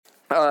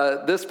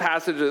This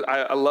passage,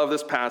 I love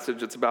this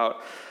passage. It's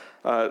about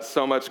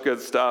so much good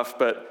stuff.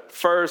 But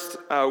first,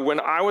 when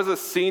I was a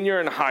senior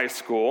in high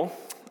school,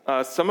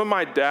 some of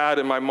my dad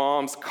and my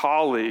mom's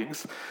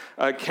colleagues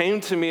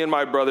came to me and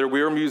my brother.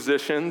 We were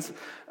musicians.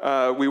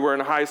 We were in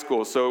high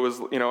school, so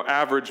it was,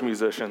 average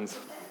musicians.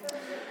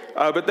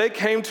 But they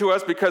came to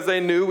us because they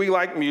knew we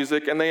liked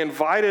music, and they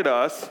invited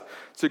us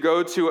to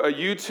go to a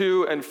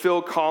U2 and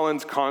Phil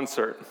Collins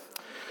concert.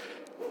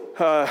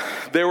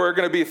 They were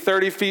going to be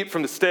 30 feet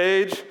from the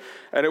stage,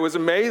 and it was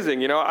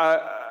amazing. It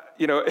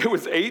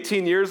was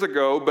 18 years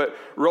ago, but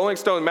Rolling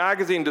Stone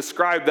magazine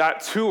described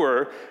that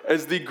tour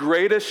as the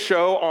greatest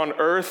show on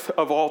earth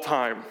of all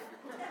time.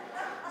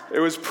 It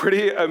was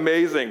pretty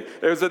amazing.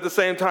 It was at the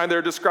same time they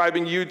were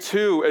describing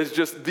U2 as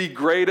just the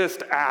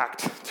greatest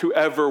act to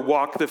ever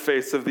walk the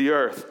face of the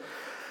earth.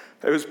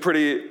 It was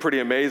pretty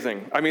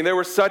amazing. I mean, they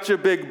were such a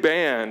big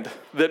band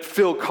that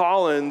Phil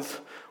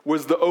Collins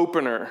was the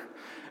opener.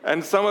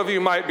 And some of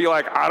you might be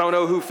like, I don't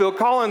know who Phil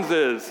Collins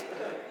is.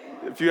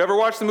 If you ever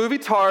watch the movie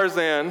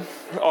Tarzan,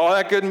 all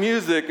that good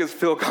music is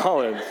Phil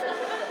Collins.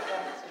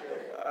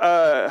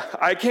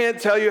 I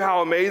can't tell you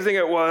how amazing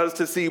it was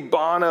to see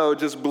Bono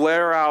just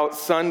blare out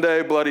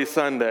Sunday, Bloody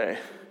Sunday.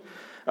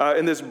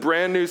 In this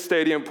brand new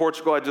stadium,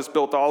 Portugal had just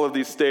built all of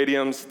these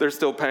stadiums. They're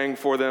still paying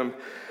for them.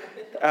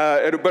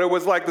 But it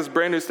was like this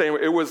brand new stadium.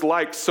 It was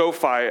like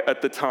SoFi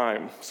at the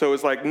time. So it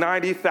was like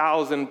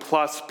 90,000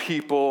 plus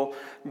people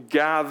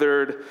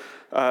gathered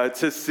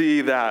to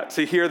see that,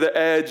 to hear the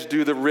Edge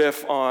do the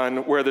riff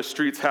on Where the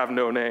Streets Have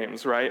No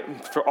Names, right?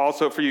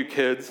 Also for you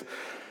kids,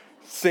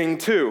 Sing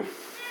 2.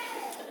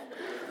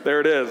 There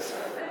it is.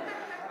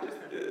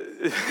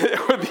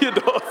 With the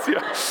adults,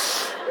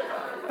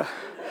 yeah.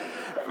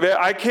 Man,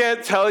 I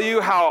can't tell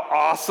you how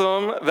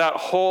awesome that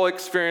whole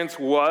experience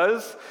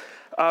was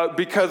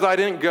because I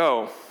didn't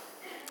go.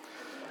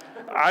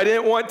 I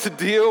didn't want to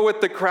deal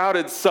with the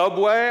crowded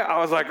subway. I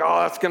was like, oh,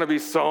 that's going to be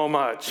so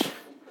much.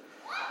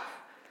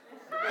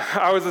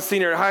 I was a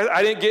senior in high school.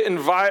 I didn't get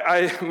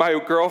invited. My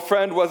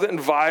girlfriend wasn't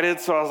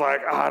invited, so I was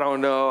like, I don't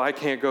know. I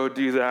can't go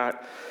do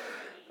that.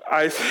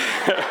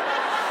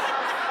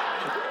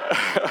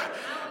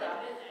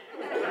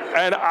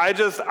 And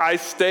I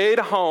stayed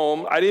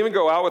home. I didn't even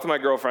go out with my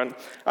girlfriend.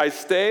 I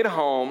stayed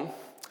home,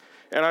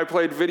 and I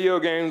played video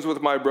games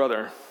with my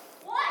brother.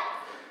 What?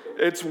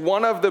 It's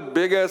one of the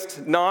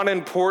biggest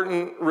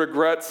non-important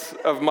regrets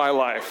of my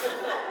life.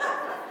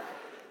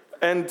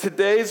 And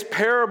today's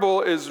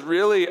parable is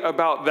really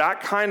about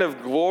that kind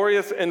of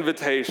glorious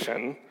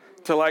invitation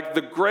to like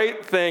the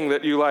great thing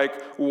that you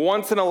like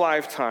once in a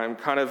lifetime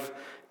kind of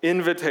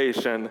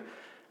invitation,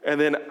 and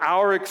then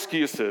our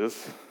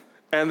excuses,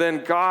 and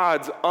then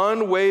God's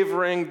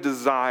unwavering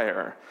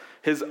desire,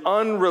 his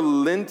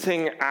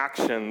unrelenting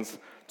actions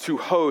to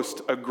host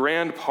a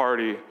grand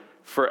party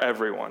for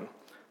everyone.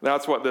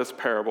 That's what this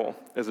parable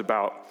is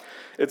about.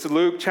 It's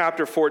Luke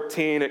chapter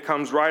 14. It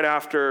comes right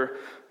after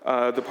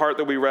the part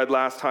that we read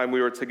last time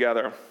we were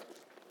together.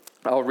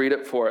 I'll read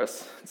it for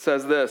us. It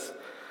says this: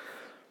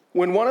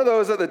 When one of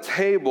those at the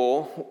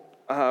table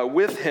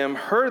with him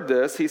heard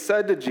this, he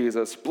said to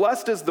Jesus,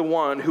 "Blessed is the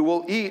one who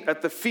will eat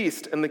at the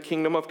feast in the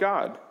kingdom of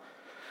God."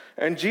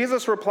 And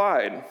Jesus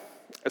replied,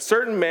 "A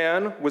certain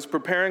man was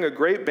preparing a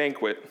great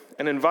banquet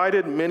and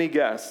invited many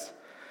guests.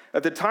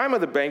 At the time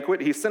of the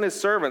banquet, he sent his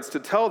servants to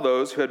tell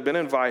those who had been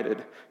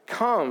invited,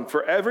 'Come,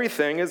 for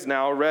everything is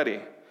now ready.'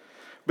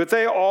 But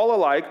they all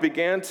alike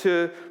began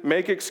to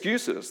make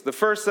excuses. The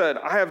first said,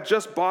 'I have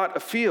just bought a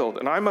field,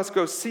 and I must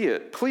go see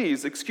it.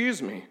 Please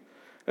excuse me.'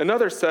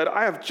 Another said,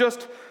 'I have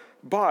just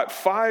bought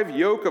 5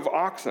 yoke of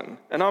oxen,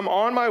 and I'm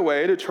on my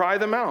way to try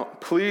them out.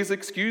 Please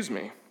excuse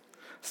me.'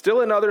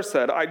 Still another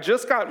said, 'I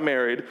just got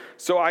married,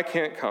 so I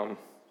can't come.'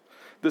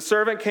 The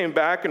servant came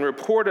back and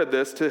reported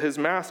this to his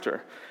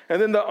master.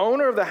 And then the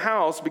owner of the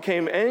house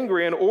became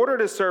angry and ordered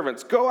his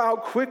servants, 'Go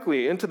out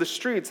quickly into the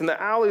streets and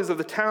the alleys of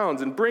the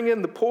towns and bring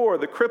in the poor,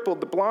 the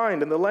crippled, the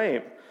blind, and the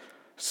lame.'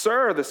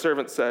 'Sir,' the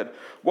servant said,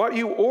 'what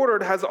you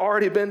ordered has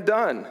already been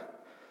done,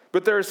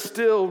 but there is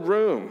still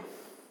room.'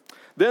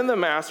 Then the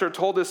master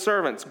told his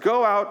servants,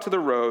 'Go out to the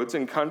roads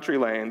and country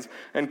lanes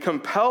and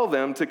compel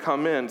them to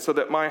come in so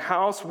that my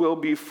house will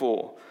be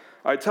full.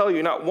 I tell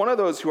you, not one of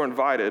those who are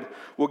invited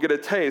will get a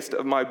taste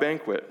of my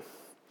banquet.'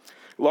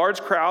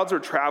 Large crowds were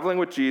traveling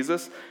with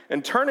Jesus,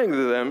 and turning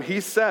to them, he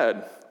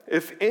said,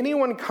 'If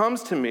anyone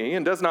comes to me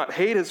and does not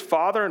hate his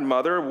father and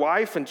mother,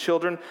 wife and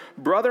children,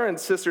 brother and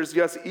sisters,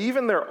 yes,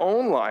 even their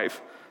own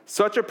life,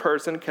 such a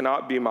person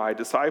cannot be my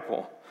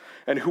disciple.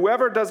 And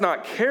whoever does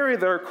not carry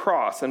their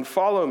cross and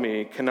follow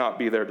me cannot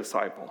be their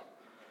disciple.'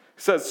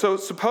 He says, 'So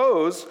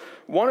suppose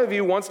one of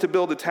you wants to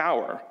build a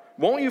tower.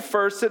 Won't you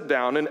first sit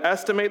down and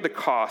estimate the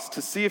cost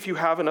to see if you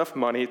have enough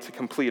money to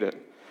complete it?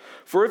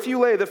 For if you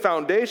lay the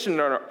foundation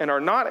and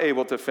are not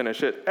able to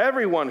finish it,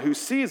 everyone who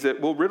sees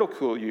it will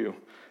ridicule you,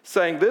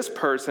 saying, "This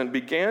person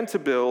began to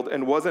build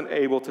and wasn't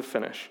able to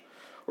finish."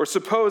 Or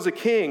suppose a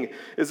king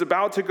is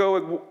about to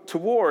go to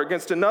war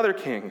against another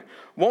king.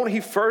 Won't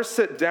he first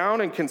sit down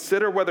and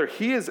consider whether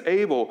he is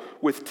able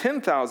with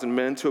 10,000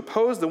 men to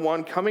oppose the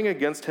one coming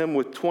against him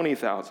with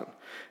 20,000?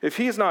 If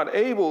he is not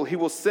able, he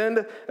will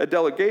send a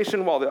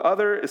delegation while the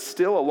other is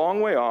still a long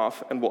way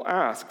off and will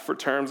ask for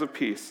terms of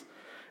peace.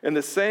 In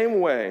the same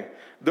way,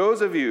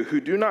 those of you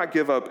who do not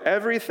give up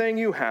everything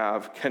you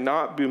have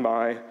cannot be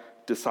my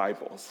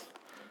disciples.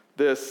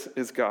 This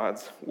is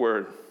God's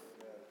word.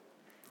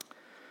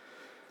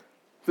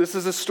 This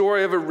is a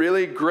story of a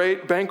really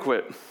great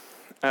banquet,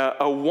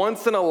 a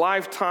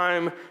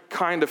once-in-a-lifetime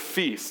kind of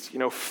feast,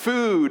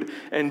 food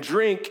and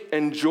drink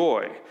and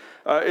joy.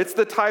 It's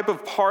the type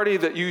of party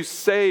that you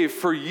save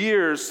for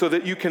years so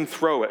that you can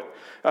throw it.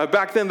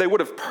 Back then, they would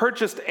have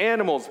purchased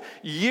animals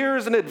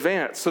years in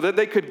advance so that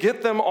they could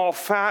get them all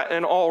fat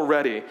and all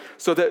ready,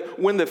 so that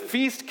when the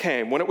feast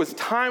came, when it was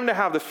time to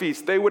have the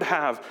feast, they would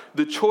have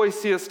the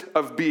choicest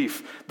of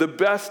beef, the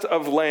best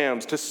of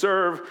lambs to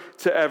serve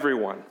to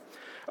everyone.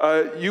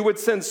 You would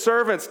send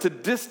servants to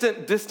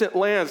distant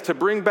lands to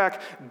bring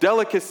back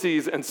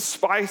delicacies and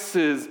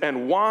spices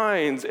and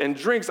wines and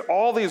drinks,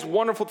 all these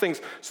wonderful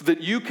things, so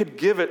that you could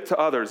give it to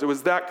others. It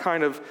was that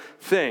kind of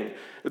thing.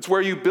 It's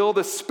where you build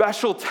a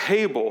special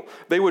table.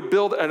 They would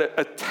build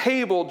a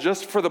table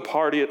just for the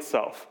party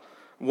itself.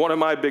 One of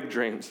my big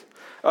dreams.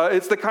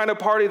 It's the kind of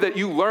party that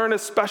you learn a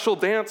special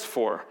dance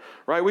for,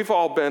 right? We've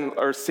all been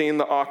or seen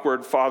the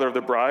awkward father of the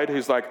bride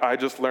who's like, I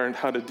just learned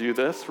how to do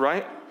this,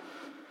 right?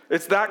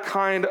 It's that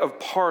kind of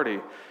party.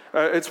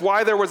 It's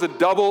why there was a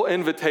double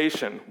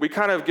invitation. We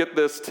kind of get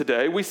this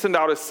today. We send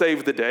out a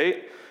save the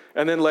date,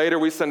 and then later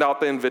we send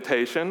out the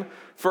invitation.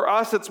 For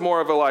us, it's more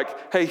of a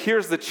like, hey,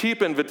 here's the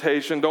cheap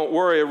invitation. Don't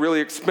worry, a really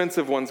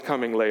expensive one's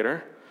coming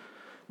later.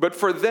 But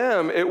for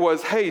them, it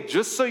was, hey,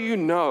 just so you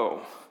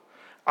know,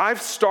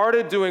 I've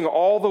started doing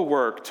all the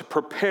work to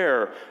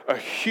prepare a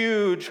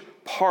huge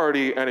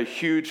party and a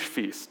huge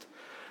feast.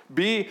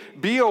 Be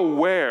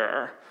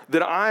aware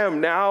that I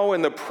am now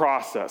in the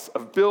process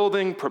of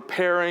building,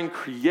 preparing,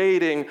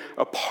 creating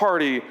a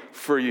party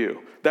for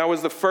you. That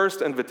was the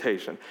first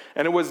invitation.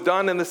 And it was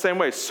done in the same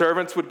way.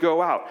 Servants would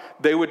go out.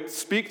 They would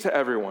speak to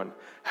everyone.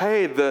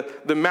 Hey,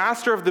 the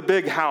master of the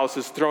big house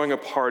is throwing a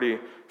party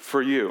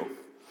for you.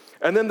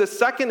 And then the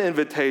second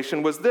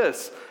invitation was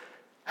this.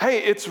 Hey,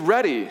 it's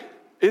ready.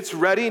 It's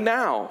ready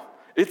now.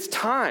 It's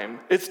time.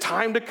 It's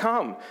time to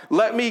come.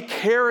 Let me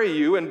carry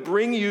you and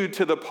bring you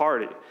to the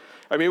party.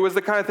 I mean, it was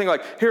the kind of thing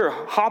like, here,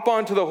 hop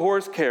onto the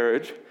horse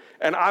carriage,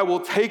 and I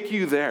will take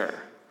you there.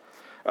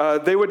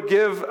 They would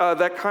give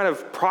that kind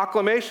of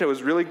proclamation. It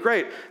was really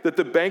great, that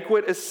the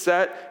banquet is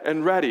set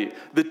and ready.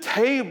 The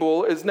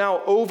table is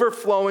now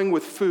overflowing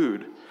with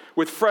food,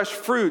 with fresh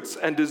fruits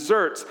and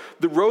desserts.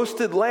 The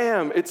roasted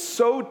lamb, it's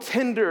so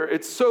tender,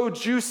 it's so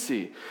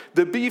juicy.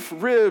 The beef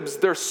ribs,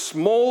 they're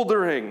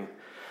smoldering.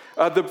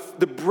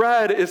 The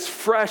bread is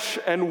fresh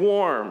and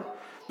warm.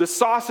 The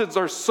sausages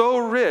are so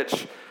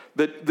rich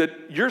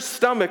that your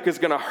stomach is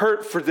going to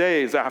hurt for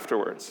days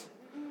afterwards.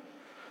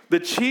 The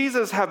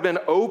cheeses have been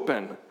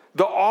opened.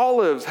 The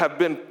olives have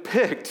been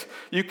picked.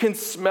 You can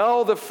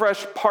smell the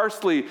fresh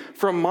parsley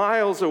from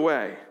miles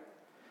away.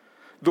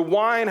 The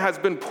wine has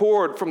been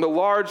poured from the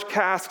large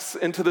casks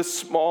into the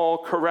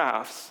small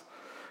carafes.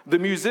 The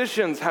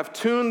musicians have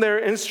tuned their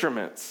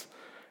instruments.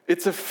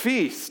 It's a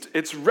feast.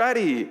 It's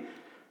ready.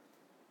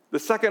 The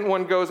second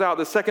one goes out.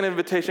 The second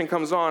invitation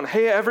comes on.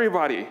 Hey,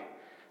 everybody,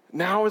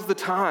 now is the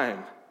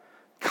time.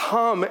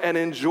 Come and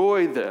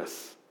enjoy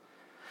this.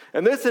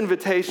 And this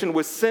invitation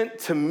was sent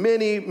to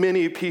many,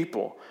 many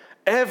people.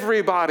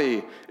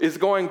 Everybody is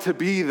going to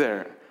be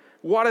there.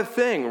 What a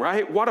thing,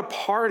 right? What a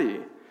party.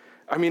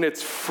 I mean,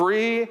 it's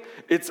free,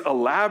 it's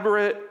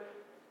elaborate.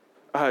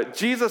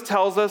 Jesus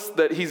tells us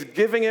that he's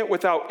giving it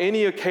without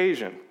any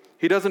occasion.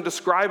 He doesn't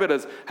describe it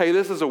as, hey,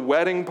 this is a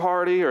wedding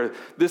party, or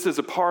this is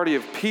a party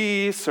of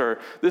peace, or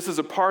this is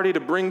a party to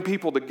bring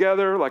people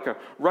together, like a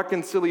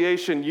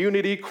reconciliation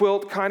unity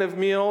quilt kind of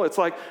meal. It's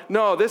like,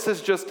 no, this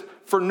is just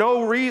for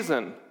no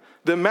reason.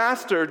 The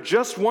master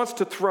just wants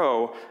to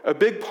throw a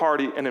big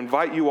party and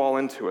invite you all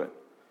into it.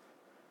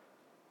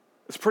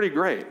 It's pretty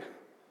great.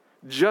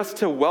 Just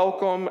to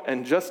welcome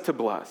and just to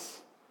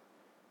bless.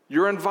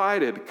 You're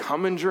invited.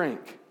 Come and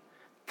drink.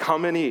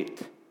 Come and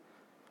eat.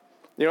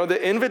 You know,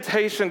 the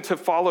invitation to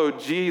follow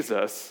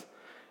Jesus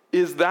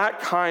is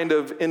that kind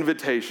of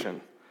invitation.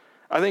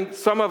 I think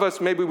some of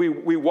us, maybe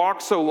we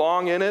walked so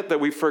long in it that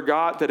we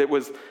forgot that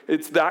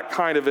it's that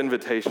kind of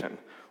invitation.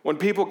 When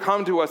people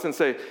come to us and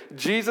say,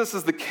 Jesus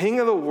is the King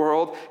of the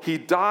world, he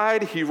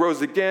died, he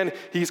rose again,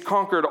 he's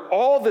conquered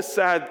all the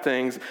sad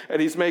things,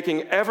 and he's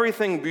making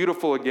everything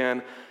beautiful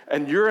again,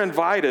 and you're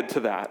invited to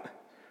that.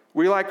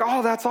 We're like,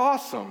 oh, that's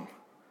awesome.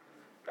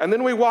 And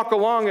then we walk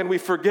along and we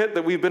forget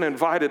that we've been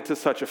invited to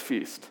such a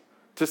feast,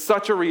 to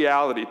such a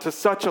reality, to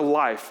such a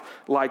life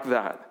like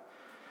that.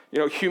 You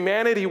know,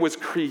 humanity was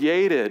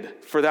created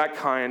for that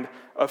kind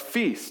of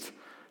feast.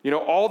 You know,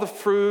 all the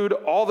food,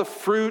 all the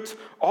fruit,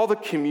 all the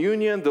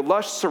communion, the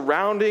lush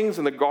surroundings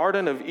in the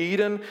Garden of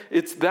Eden,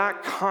 it's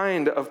that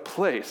kind of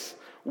place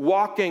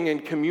walking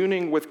and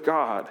communing with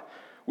God.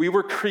 We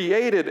were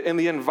created in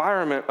the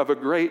environment of a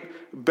great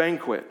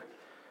banquet.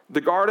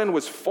 The garden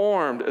was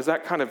formed as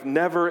that kind of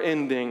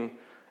never-ending,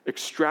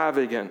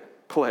 extravagant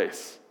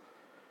place.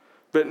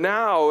 But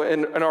now,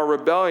 in our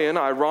rebellion,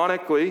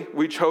 ironically,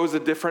 we chose a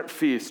different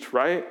feast,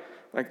 right?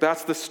 Like,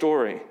 that's the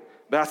story.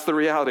 That's the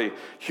reality.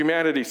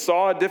 Humanity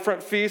saw a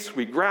different feast,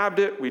 we grabbed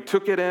it, we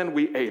took it in,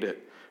 we ate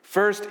it.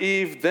 First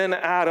Eve, then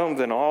Adam,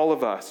 then all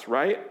of us,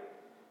 right?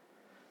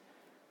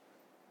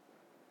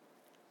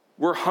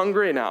 We're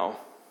hungry now.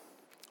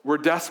 We're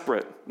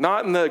desperate.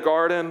 Not in the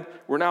garden,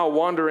 we're now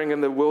wandering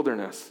in the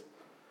wilderness.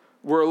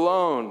 We're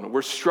alone,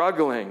 we're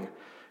struggling.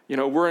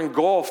 We're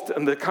engulfed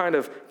in the kind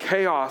of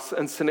chaos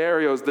and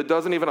scenarios that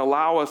doesn't even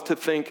allow us to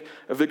think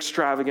of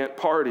extravagant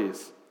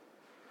parties.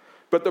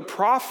 But the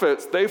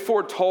prophets, they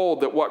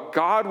foretold that what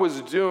God was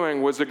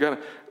doing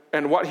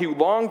and what he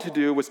longed to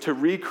do was to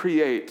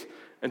recreate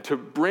and to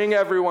bring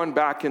everyone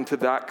back into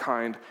that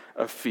kind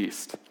of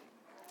feast.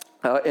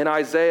 In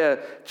Isaiah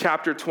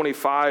chapter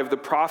 25, the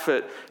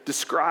prophet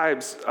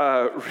describes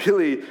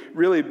really,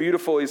 really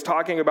beautiful. He's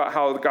talking about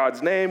how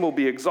God's name will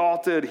be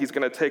exalted. He's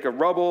going to take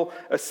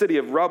a city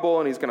of rubble,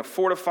 and he's going to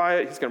fortify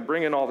it. He's going to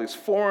bring in all these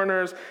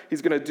foreigners.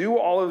 He's going to do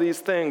all of these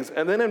things.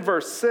 And then in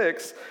verse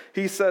 6,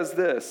 he says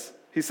this.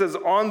 He says,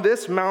 on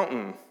this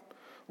mountain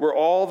where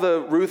all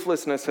the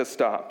ruthlessness has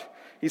stopped,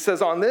 he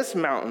says, on this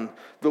mountain,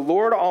 the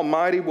Lord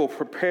Almighty will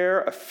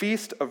prepare a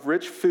feast of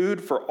rich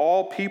food for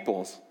all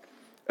peoples,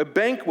 a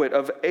banquet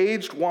of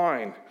aged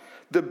wine,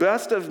 the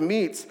best of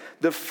meats,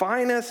 the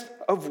finest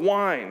of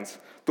wines.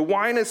 The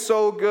wine is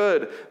so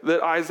good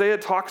that Isaiah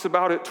talks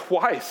about it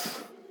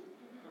twice.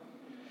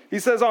 He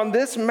says, on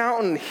this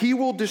mountain, he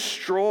will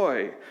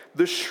destroy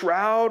the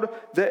shroud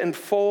that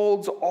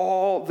enfolds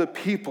all the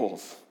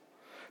peoples,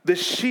 the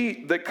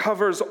sheet that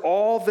covers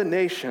all the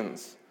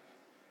nations.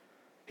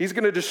 He's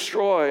going to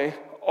destroy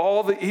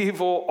all the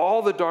evil,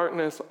 all the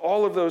darkness,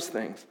 all of those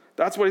things.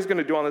 That's what he's going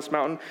to do on this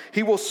mountain.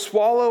 He will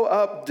swallow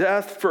up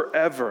death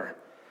forever.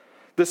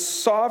 The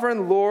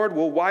sovereign Lord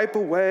will wipe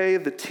away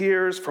the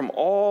tears from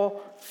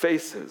all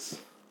faces.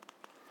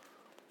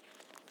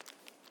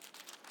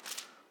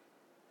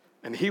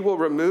 And he will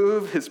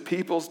remove his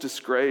people's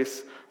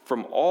disgrace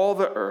from all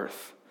the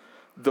earth.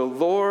 The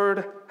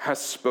Lord has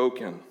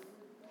spoken.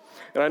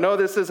 And I know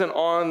this isn't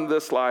on the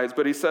slides,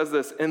 but he says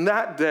this, in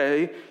that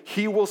day,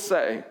 he will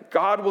say,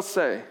 God will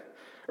say,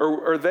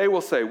 or they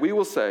will say, we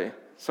will say,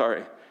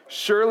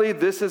 surely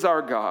this is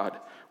our God.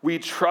 We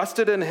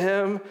trusted in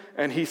him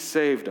and he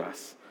saved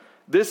us.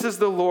 This is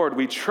the Lord.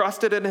 We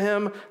trusted in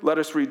him. Let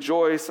us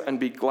rejoice and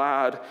be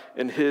glad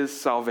in his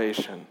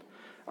salvation.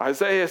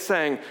 Isaiah is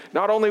saying,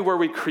 not only were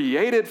we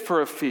created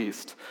for a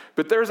feast,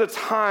 but there's a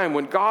time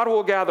when God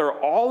will gather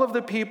all of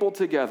the people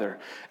together,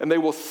 and they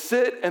will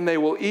sit and they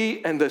will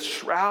eat, and the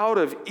shroud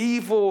of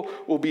evil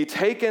will be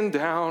taken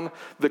down.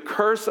 The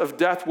curse of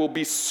death will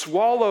be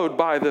swallowed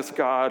by this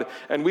God,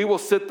 and we will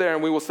sit there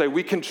and we will say,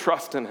 we can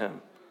trust in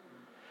him.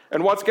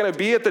 And what's going to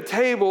be at the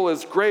table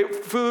is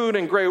great food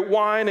and great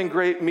wine and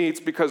great meats,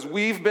 because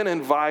we've been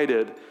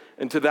invited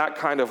into that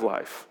kind of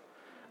life.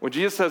 When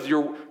Jesus says,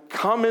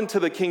 come into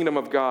the kingdom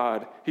of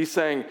God, he's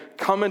saying,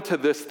 come into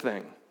this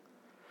thing.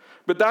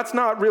 But that's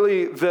not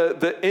really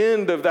the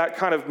end of that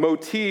kind of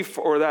motif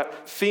or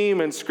that theme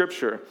in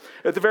Scripture.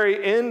 At the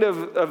very end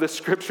of the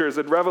Scriptures,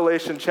 in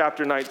Revelation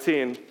chapter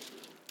 19,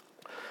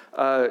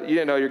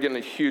 you're getting a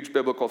huge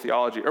biblical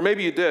theology. Or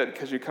maybe you did,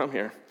 because you come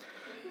here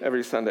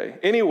every Sunday.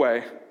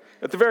 Anyway,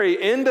 at the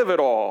very end of it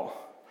all,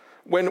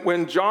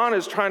 when John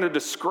is trying to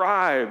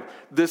describe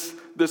this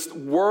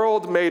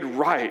world made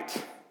right,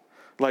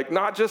 like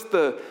not just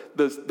the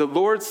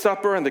Lord's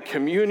Supper and the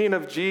communion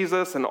of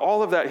Jesus and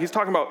all of that. He's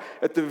talking about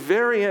at the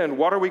very end,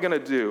 what are we going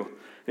to do?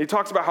 And he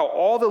talks about how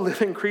all the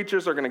living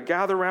creatures are going to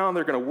gather around.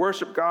 They're going to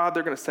worship God.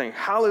 They're going to sing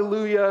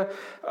hallelujah,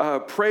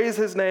 praise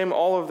his name,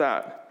 all of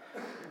that.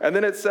 And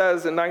then it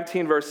says in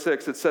 19 verse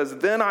 6, it says,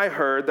 then I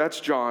heard, that's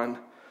John,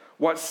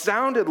 what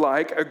sounded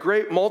like a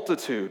great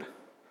multitude,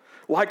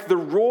 like the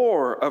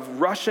roar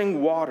of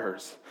rushing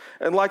waters,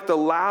 and like the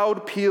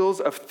loud peals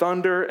of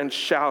thunder and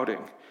shouting.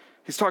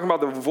 He's talking about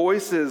the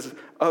voices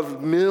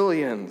of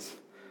millions.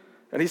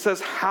 And he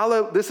says,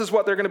 this is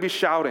what they're going to be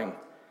shouting.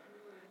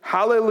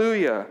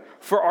 Hallelujah,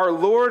 for our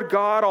Lord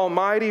God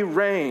Almighty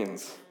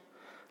reigns.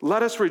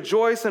 Let us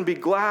rejoice and be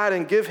glad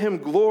and give him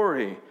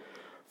glory.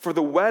 For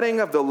the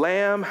wedding of the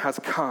Lamb has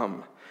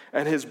come,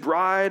 and his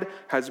bride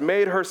has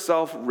made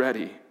herself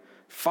ready.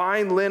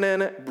 Fine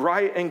linen,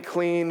 bright and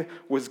clean,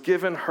 was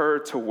given her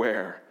to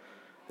wear.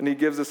 And he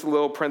gives us a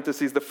little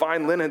parentheses. The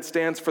fine linen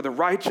stands for the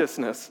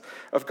righteousness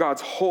of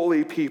God's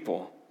holy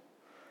people.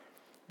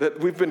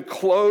 That we've been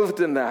clothed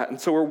in that. And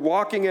so we're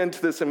walking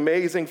into this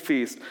amazing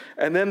feast.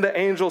 And then the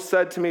angel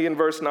said to me in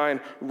verse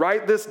 9,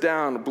 write this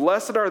down.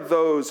 Blessed are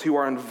those who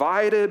are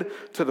invited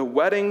to the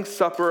wedding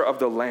supper of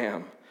the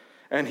Lamb.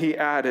 And he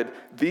added,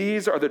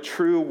 these are the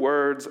true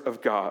words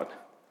of God.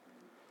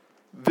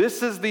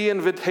 This is the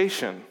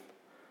invitation.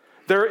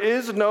 There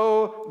is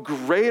no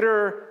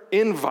greater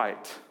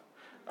invite.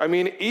 I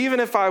mean,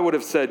 even if I would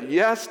have said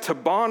yes to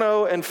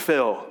Bono and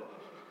Phil,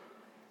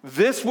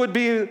 this would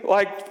be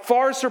like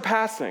far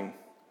surpassing.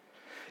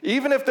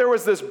 Even if there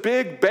was this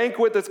big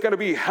banquet that's going to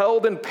be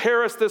held in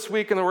Paris this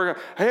week, and then we're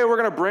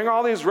going to bring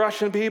all these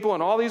Russian people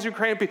and all these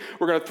Ukrainian people,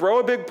 we're going to throw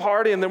a big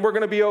party, and then we're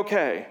going to be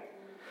okay.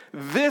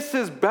 This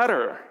is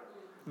better.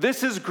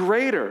 This is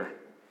greater.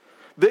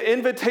 The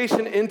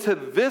invitation into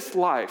this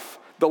life,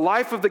 the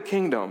life of the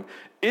kingdom,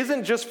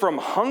 isn't just from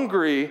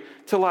hungry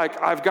to like,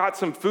 I've got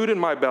some food in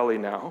my belly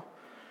now.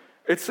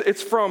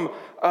 It's from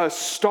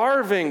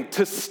starving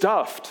to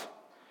stuffed.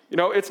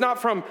 It's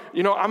not from,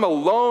 I'm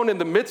alone in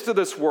the midst of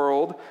this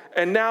world,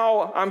 and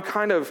now I'm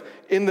kind of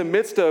in the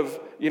midst of,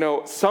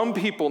 some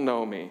people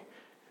know me.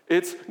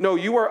 It's, no,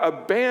 you are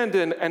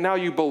abandoned, and now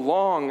you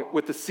belong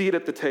with the seat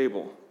at the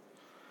table.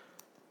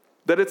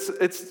 That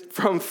it's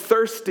from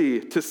thirsty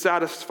to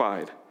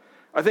satisfied.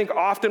 I think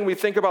often we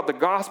think about the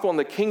gospel and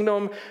the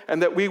kingdom,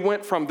 and that we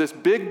went from this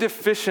big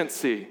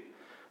deficiency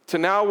to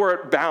now we're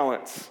at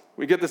balance.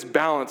 We get this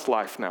balanced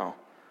life now.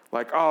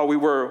 Like, oh, we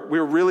were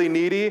really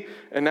needy,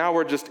 and now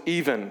we're just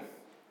even.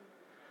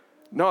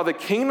 No, the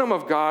kingdom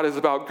of God is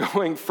about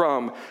going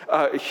from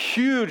a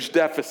huge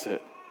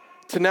deficit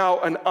to now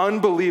an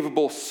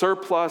unbelievable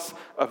surplus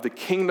of the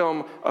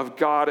kingdom of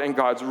God and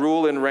God's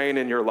rule and reign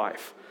in your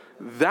life.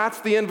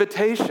 That's the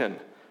invitation,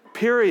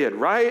 period,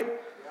 right?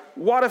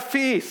 What a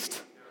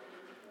feast.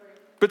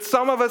 But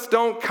some of us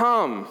don't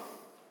come.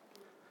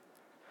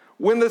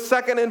 When the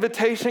second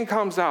invitation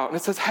comes out and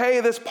it says, hey,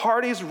 this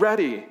party's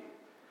ready.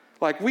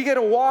 Like, we get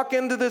to walk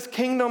into this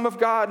kingdom of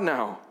God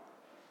now.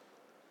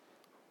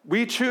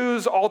 We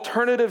choose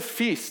alternative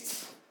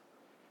feasts.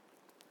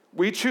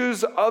 We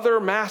choose other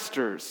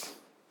masters.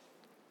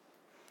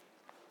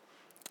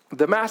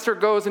 The master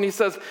goes and he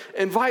says,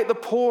 invite the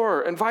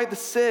poor, invite the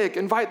sick,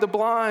 invite the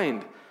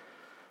blind,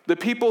 the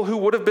people who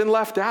would have been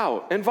left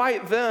out,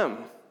 invite them.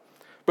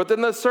 But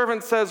then the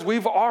servant says,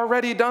 we've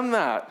already done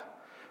that.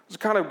 It's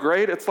kind of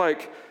great. It's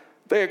like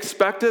they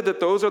expected that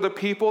those are the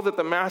people that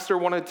the master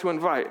wanted to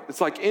invite.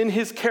 It's like in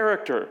his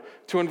character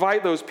to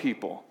invite those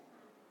people.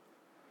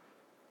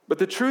 But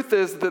the truth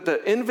is that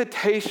the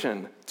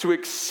invitation to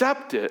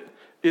accept it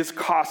is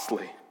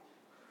costly.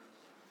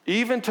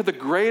 Even to the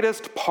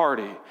greatest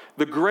party,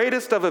 the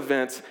greatest of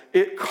events,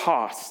 it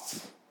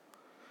costs.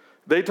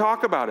 They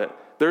talk about it.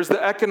 There's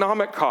the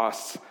economic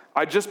costs.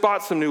 I just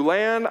bought some new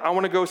land. I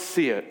want to go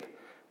see it.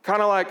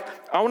 Kind of like,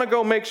 I want to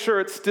go make sure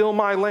it's still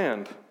my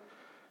land.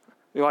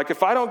 Like,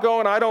 if I don't go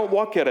and I don't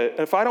walk at it,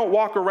 if I don't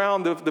walk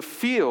around the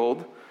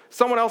field,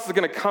 someone else is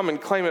going to come and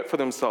claim it for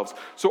themselves.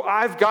 So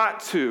I've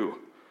got to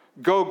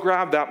go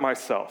grab that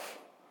myself.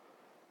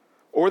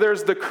 Or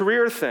there's the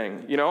career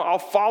thing. I'll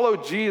follow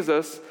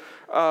Jesus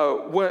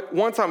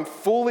once I'm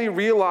fully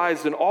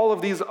realized in all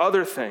of these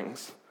other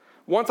things.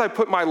 Once I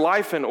put my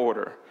life in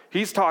order.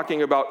 He's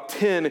talking about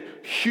 10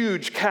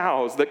 huge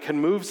cows that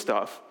can move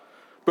stuff.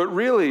 But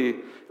really,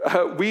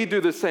 we do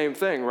the same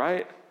thing,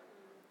 right?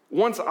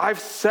 Once I've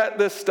set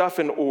this stuff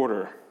in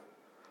order,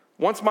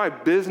 once my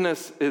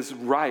business is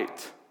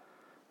right,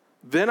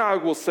 then I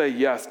will say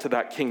yes to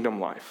that kingdom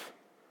life.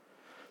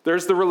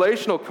 There's the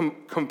relational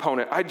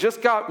component. I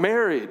just got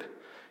married.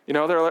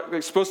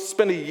 They're supposed to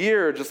spend a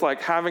year just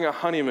like having a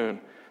honeymoon.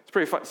 It's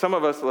pretty fun. Some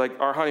of us, like,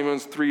 our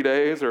honeymoon's 3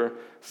 days or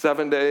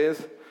 7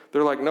 days.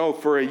 They're like, no,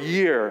 for a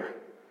year.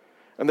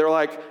 And they're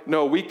like,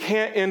 no, we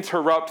can't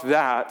interrupt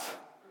that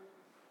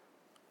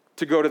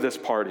to go to this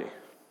party.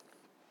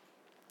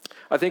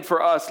 I think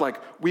for us, like,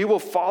 we will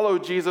follow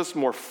Jesus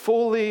more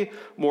fully,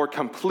 more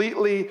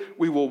completely.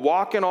 We will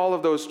walk in all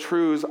of those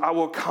truths. I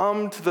will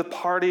come to the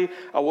party.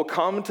 I will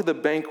come to the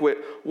banquet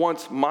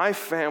once my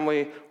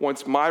family,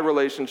 once my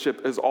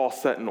relationship is all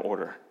set in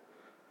order.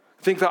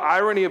 I think the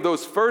irony of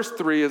those first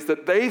three is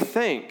that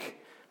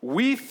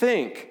we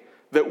think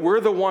that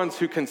we're the ones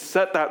who can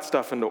set that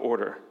stuff into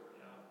order.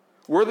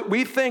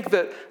 We think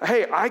that,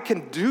 hey, I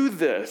can do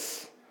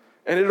this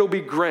and it'll be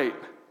great.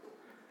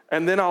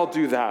 And then I'll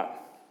do that.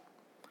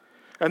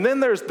 And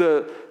then there's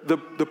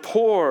the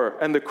poor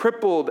and the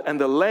crippled and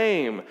the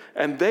lame,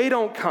 and they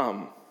don't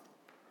come,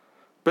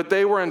 but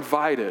they were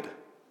invited.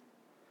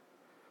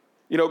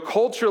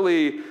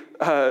 Culturally,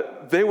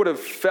 they would have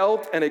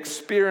felt and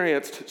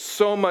experienced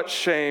so much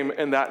shame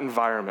in that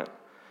environment.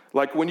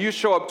 Like when you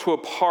show up to a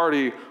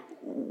party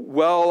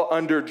well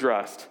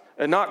underdressed,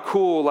 and not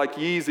cool like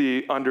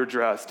Yeezy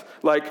underdressed,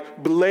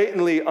 like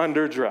blatantly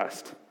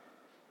underdressed.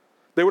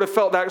 They would have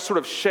felt that sort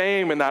of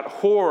shame and that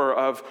horror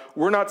of,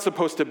 we're not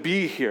supposed to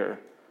be here.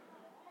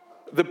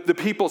 The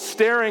people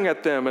staring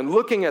at them and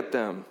looking at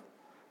them,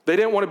 they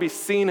didn't want to be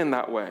seen in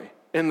that way,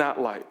 in that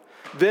light.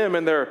 Them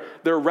and their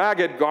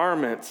ragged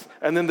garments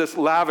and then this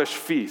lavish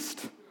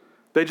feast.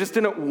 They just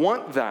didn't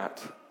want that.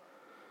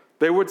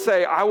 They would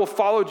say, I will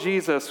follow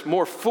Jesus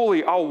more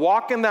fully. I'll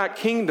walk in that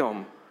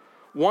kingdom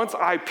once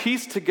I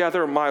piece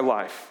together my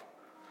life.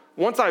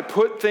 Once I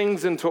put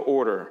things into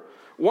order.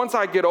 Once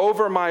I get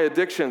over my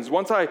addictions,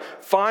 once I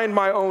find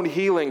my own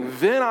healing,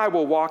 then I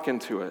will walk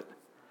into it.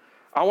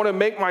 I want to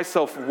make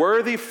myself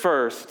worthy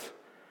first,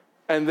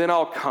 and then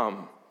I'll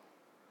come.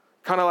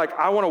 Kind of like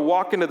I want to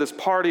walk into this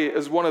party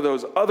as one of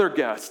those other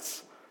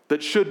guests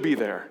that should be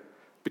there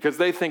because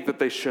they think that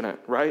they shouldn't,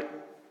 right?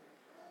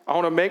 I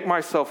want to make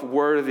myself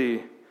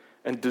worthy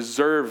and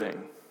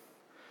deserving.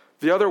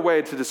 The other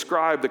way to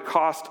describe the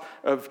cost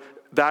of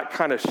that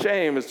kind of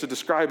shame is to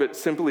describe it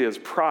simply as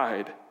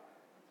pride.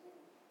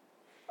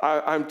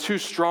 I'm too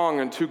strong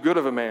and too good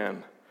of a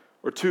man,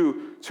 or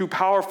too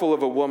powerful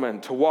of a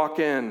woman to walk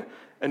in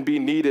and be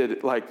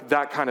needed, like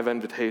that kind of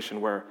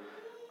invitation where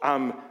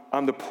I'm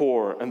the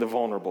poor and the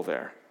vulnerable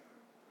there.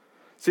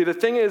 See, the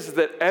thing is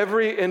that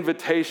every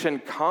invitation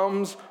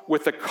comes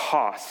with a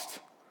cost.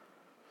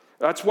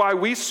 That's why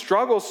we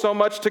struggle so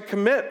much to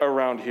commit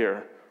around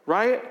here,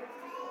 right?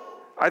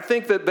 I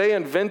think that they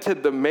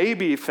invented the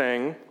maybe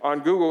thing on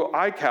Google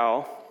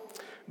iCal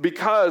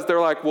because they're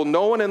like, well,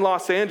 no one in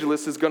Los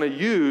Angeles is going to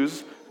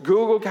use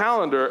Google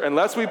Calendar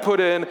unless we put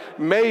in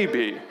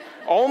maybe.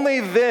 Only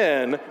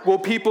then will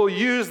people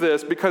use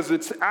this because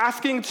it's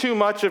asking too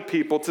much of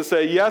people to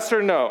say yes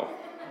or no.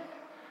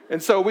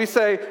 And so we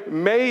say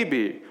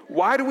maybe.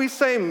 Why do we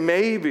say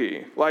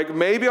maybe? Like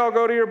maybe I'll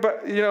go to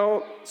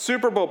your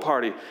Super Bowl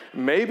party.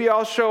 Maybe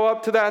I'll show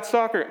up to that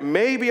soccer.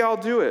 Maybe I'll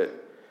do it.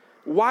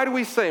 Why do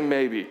we say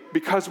maybe?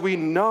 Because we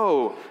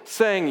know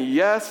saying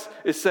yes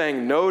is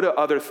saying no to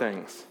other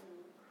things.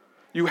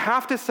 You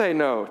have to say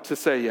no to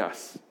say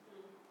yes.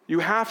 You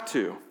have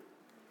to.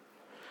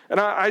 And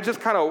I just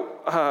kind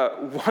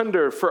of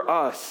wonder for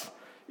us,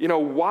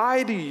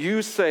 why do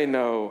you say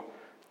no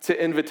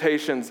to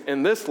invitations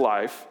in this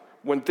life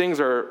when things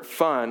are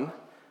fun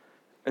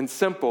and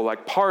simple,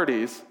 like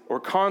parties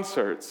or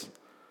concerts?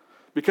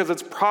 Because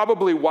it's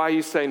probably why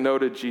you say no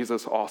to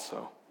Jesus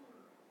also.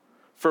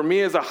 For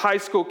me as a high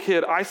school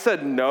kid, I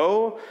said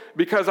no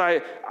because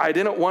I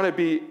didn't want to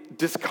be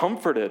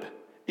discomforted,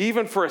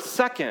 even for a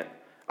second.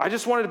 I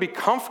just wanted to be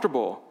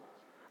comfortable.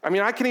 I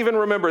mean, I can even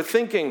remember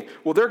thinking,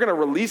 well, they're going to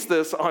release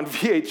this on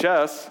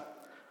VHS,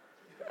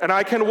 and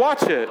I can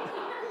watch it.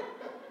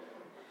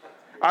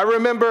 I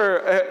remember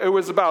it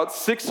was about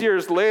 6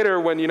 years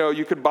later when,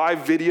 you could buy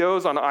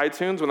videos on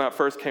iTunes when that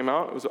first came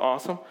out. It was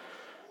awesome.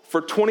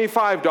 For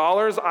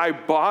 $25, I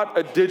bought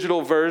a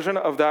digital version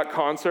of that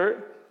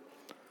concert.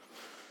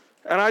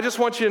 And I just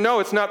want you to know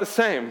it's not the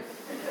same.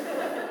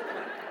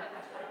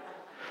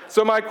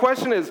 So my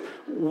question is,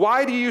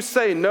 why do you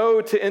say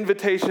no to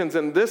invitations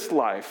in this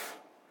life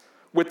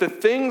with the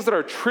things that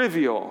are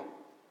trivial?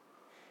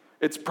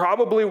 It's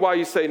probably why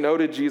you say no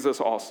to Jesus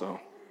also.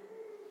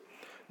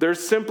 There's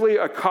simply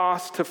a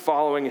cost to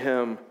following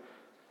him.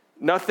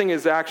 Nothing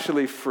is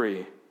actually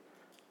free.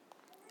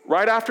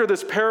 Right after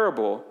this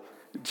parable,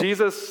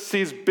 Jesus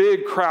sees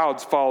big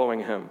crowds following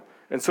him.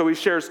 And so he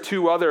shares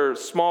two other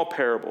small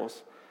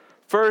parables.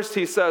 First,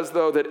 he says,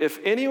 though, that if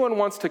anyone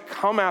wants to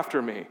come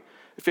after me,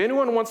 if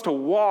anyone wants to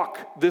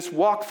walk this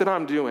walk that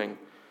I'm doing,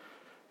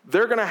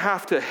 they're going to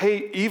have to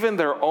hate even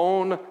their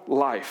own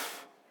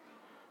life.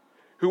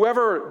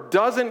 Whoever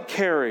doesn't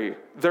carry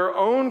their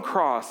own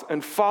cross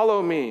and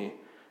follow me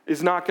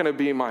is not going to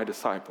be my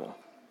disciple.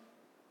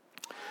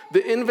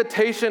 The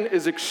invitation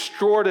is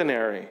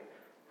extraordinary,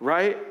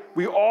 right?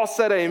 We all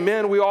said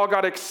amen. We all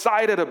got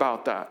excited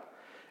about that.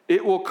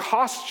 It will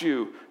cost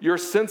you your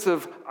sense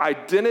of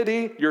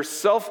identity, your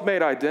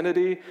self-made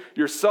identity,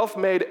 your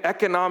self-made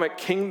economic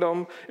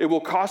kingdom. It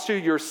will cost you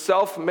your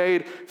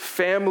self-made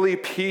family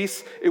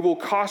peace. It will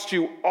cost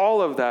you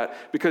all of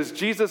that because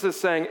Jesus is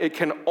saying it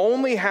can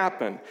only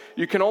happen.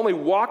 You can only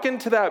walk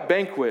into that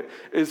banquet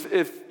is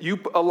if you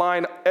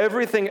align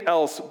everything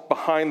else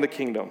behind the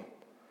kingdom.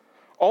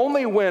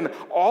 Only when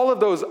all of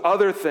those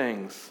other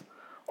things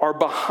are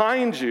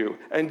behind you,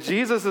 and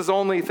Jesus is the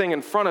only thing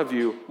in front of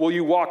you, will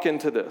you walk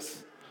into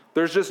this.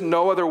 There's just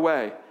no other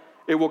way.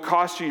 It will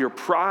cost you your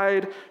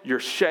pride,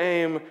 your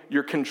shame,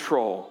 your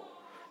control.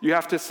 You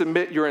have to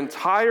submit your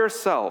entire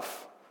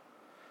self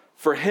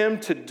for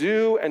him to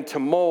do and to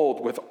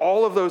mold with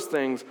all of those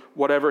things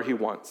whatever he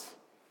wants.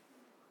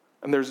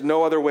 And there's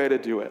no other way to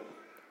do it.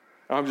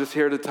 I'm just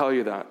here to tell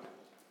you that.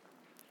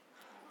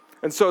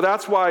 And so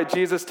that's why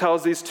Jesus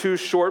tells these two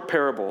short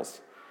parables.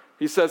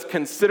 He says,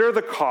 consider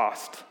the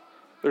cost.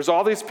 There's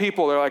all these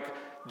people, they're like,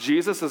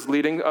 Jesus is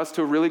leading us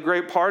to a really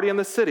great party in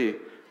the city.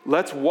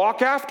 Let's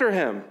walk after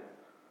him.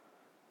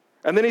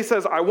 And then he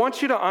says, I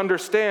want you to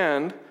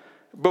understand,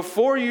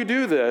 before you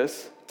do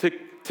this,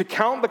 to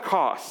count the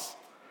costs,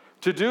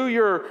 to do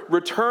your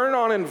return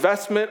on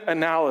investment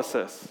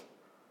analysis.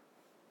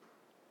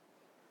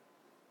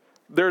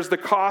 There's the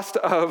cost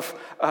of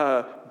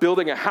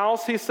building a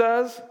house, he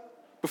says.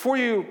 Before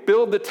you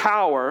build the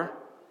tower,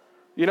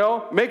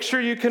 make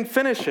sure you can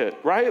finish it,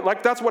 right?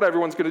 Like that's what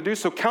everyone's going to do.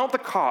 So count the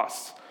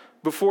costs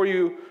before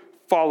you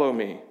follow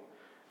me.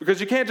 Because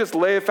you can't just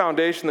lay a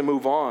foundation and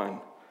move on.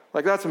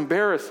 Like that's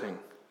embarrassing.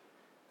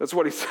 That's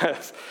what he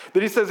says.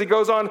 Then he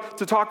goes on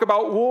to talk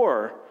about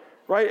war,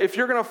 right? If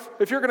you're going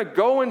to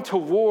go into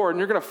war and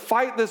you're going to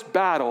fight this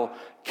battle,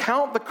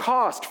 count the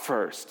cost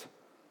first.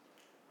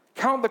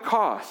 Count the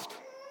cost.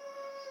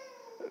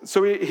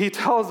 So he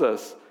tells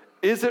us,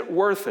 is it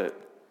worth it?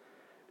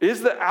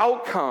 Is the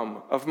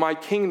outcome of my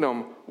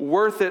kingdom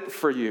worth it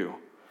for you?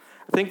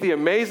 I think the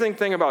amazing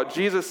thing about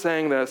Jesus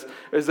saying this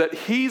is that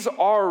he's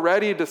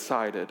already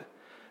decided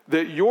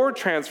that your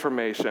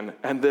transformation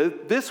and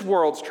this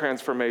world's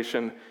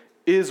transformation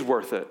is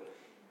worth it.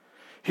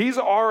 He's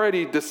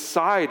already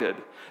decided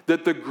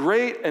that the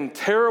great and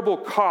terrible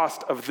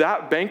cost of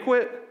that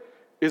banquet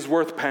is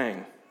worth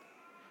paying.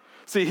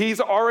 See, he's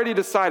already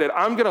decided,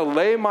 I'm going to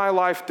lay my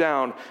life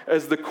down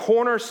as the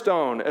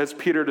cornerstone, as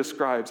Peter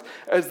describes,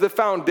 as the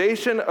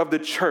foundation of the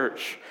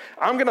church.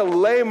 I'm going to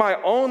lay my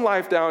own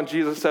life down,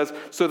 Jesus says,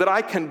 so that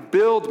I can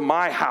build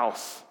my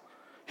house.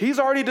 He's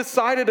already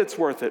decided it's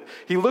worth it.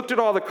 He looked at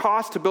all the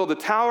costs to build a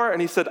tower, and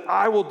he said,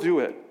 I will do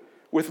it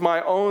with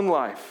my own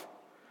life.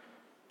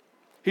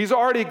 He's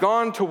already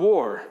gone to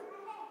war.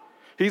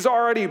 He's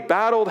already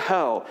battled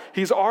hell.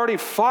 He's already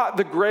fought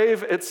the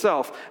grave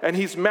itself. And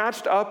he's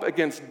matched up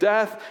against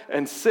death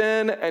and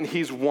sin, and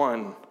he's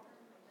won.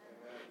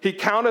 He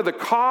counted the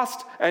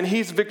cost, and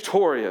he's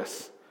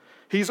victorious.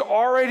 He's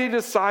already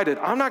decided,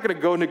 I'm not going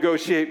to go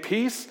negotiate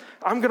peace.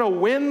 I'm going to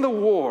win the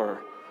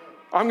war.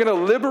 I'm going to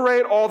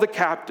liberate all the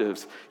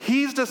captives.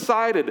 He's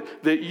decided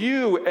that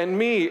you and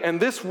me and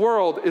this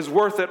world is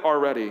worth it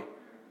already.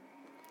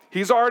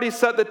 He's already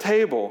set the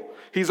table.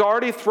 He's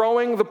already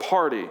throwing the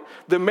party.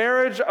 The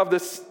marriage of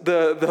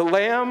the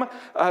lamb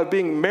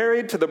being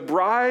married to the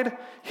bride,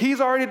 he's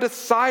already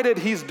decided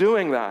he's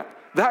doing that.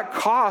 That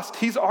cost,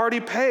 he's already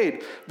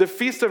paid. The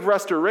Feast of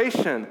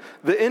Restoration,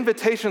 the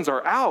invitations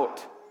are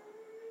out.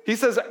 He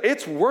says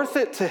it's worth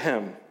it to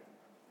him.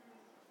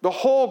 The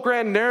whole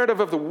grand narrative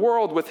of the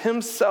world with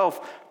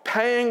himself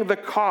paying the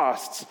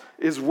costs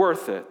is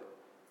worth it.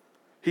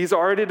 He's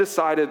already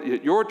decided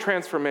that your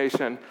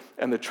transformation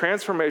and the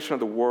transformation of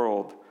the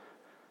world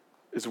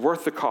is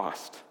worth the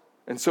cost.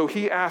 And so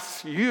he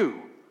asks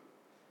you,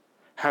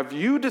 have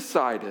you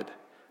decided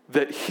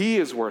that he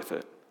is worth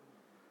it?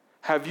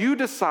 Have you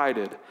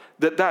decided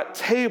that that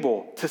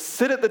table, to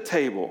sit at the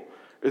table,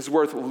 is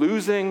worth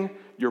losing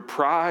your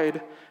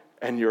pride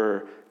and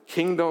your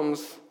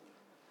kingdoms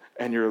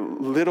and your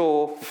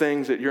little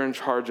things that you're in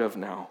charge of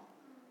now?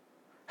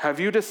 Have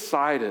you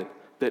decided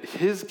that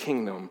his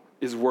kingdom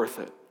is worth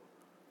it?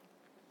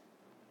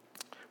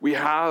 We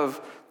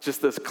have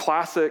just this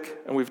classic,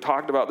 and we've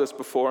talked about this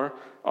before,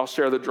 I'll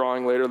share the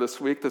drawing later this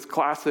week, this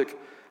classic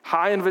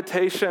high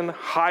invitation,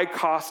 high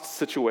cost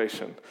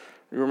situation.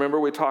 You remember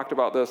we talked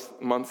about this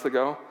months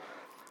ago?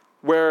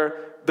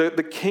 Where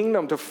the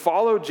kingdom, to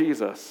follow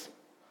Jesus,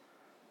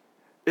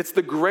 it's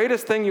the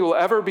greatest thing you will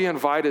ever be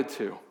invited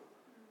to.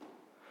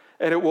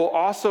 And it will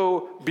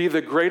also be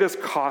the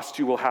greatest cost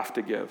you will have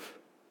to give.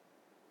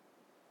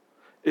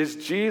 Is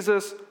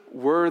Jesus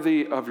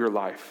worthy of your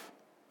life?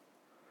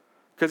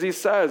 Because he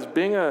says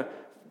being a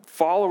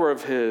follower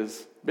of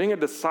his, being a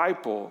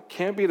disciple,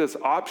 can't be this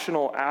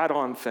optional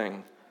add-on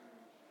thing.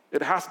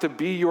 It has to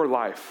be your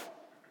life.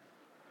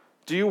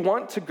 Do you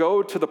want to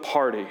go to the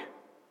party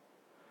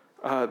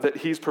that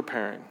he's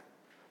preparing,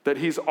 that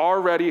he's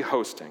already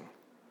hosting?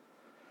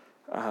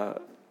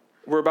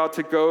 We're about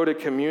to go to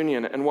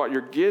communion, and what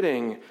you're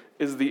getting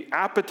is the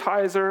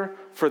appetizer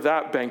for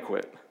that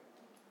banquet.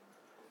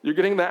 You're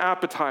getting the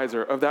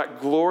appetizer of that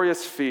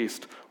glorious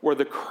feast where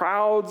the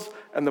crowds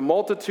and the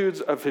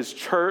multitudes of his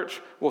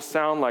church will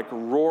sound like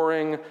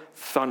roaring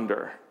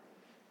thunder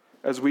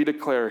as we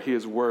declare he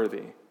is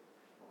worthy.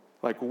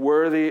 Like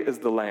worthy is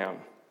the Lamb.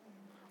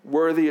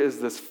 Worthy is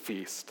this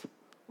feast.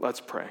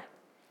 Let's pray.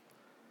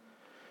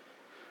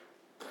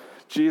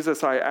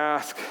 Jesus, I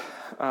ask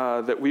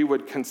that we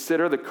would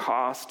consider the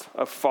cost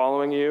of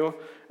following you,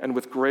 and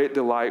with great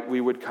delight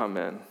we would come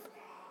in.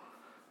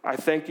 I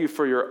thank you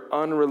for your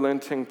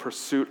unrelenting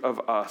pursuit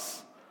of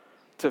us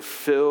to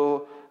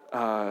fill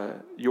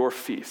your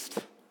feast.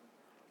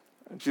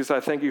 Jesus, I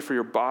thank you for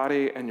your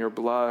body and your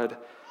blood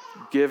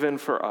given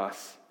for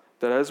us,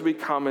 that as we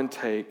come and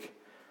take,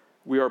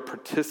 we are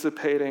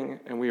participating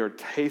and we are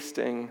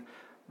tasting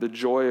the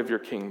joy of your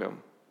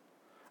kingdom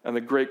and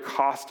the great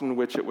cost in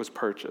which it was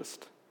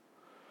purchased.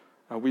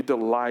 We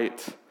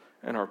delight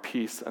in our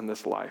peace in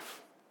this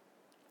life.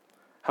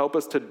 Help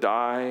us to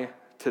die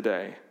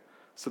today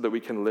so that we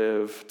can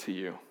live to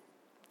you.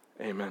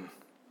 Amen.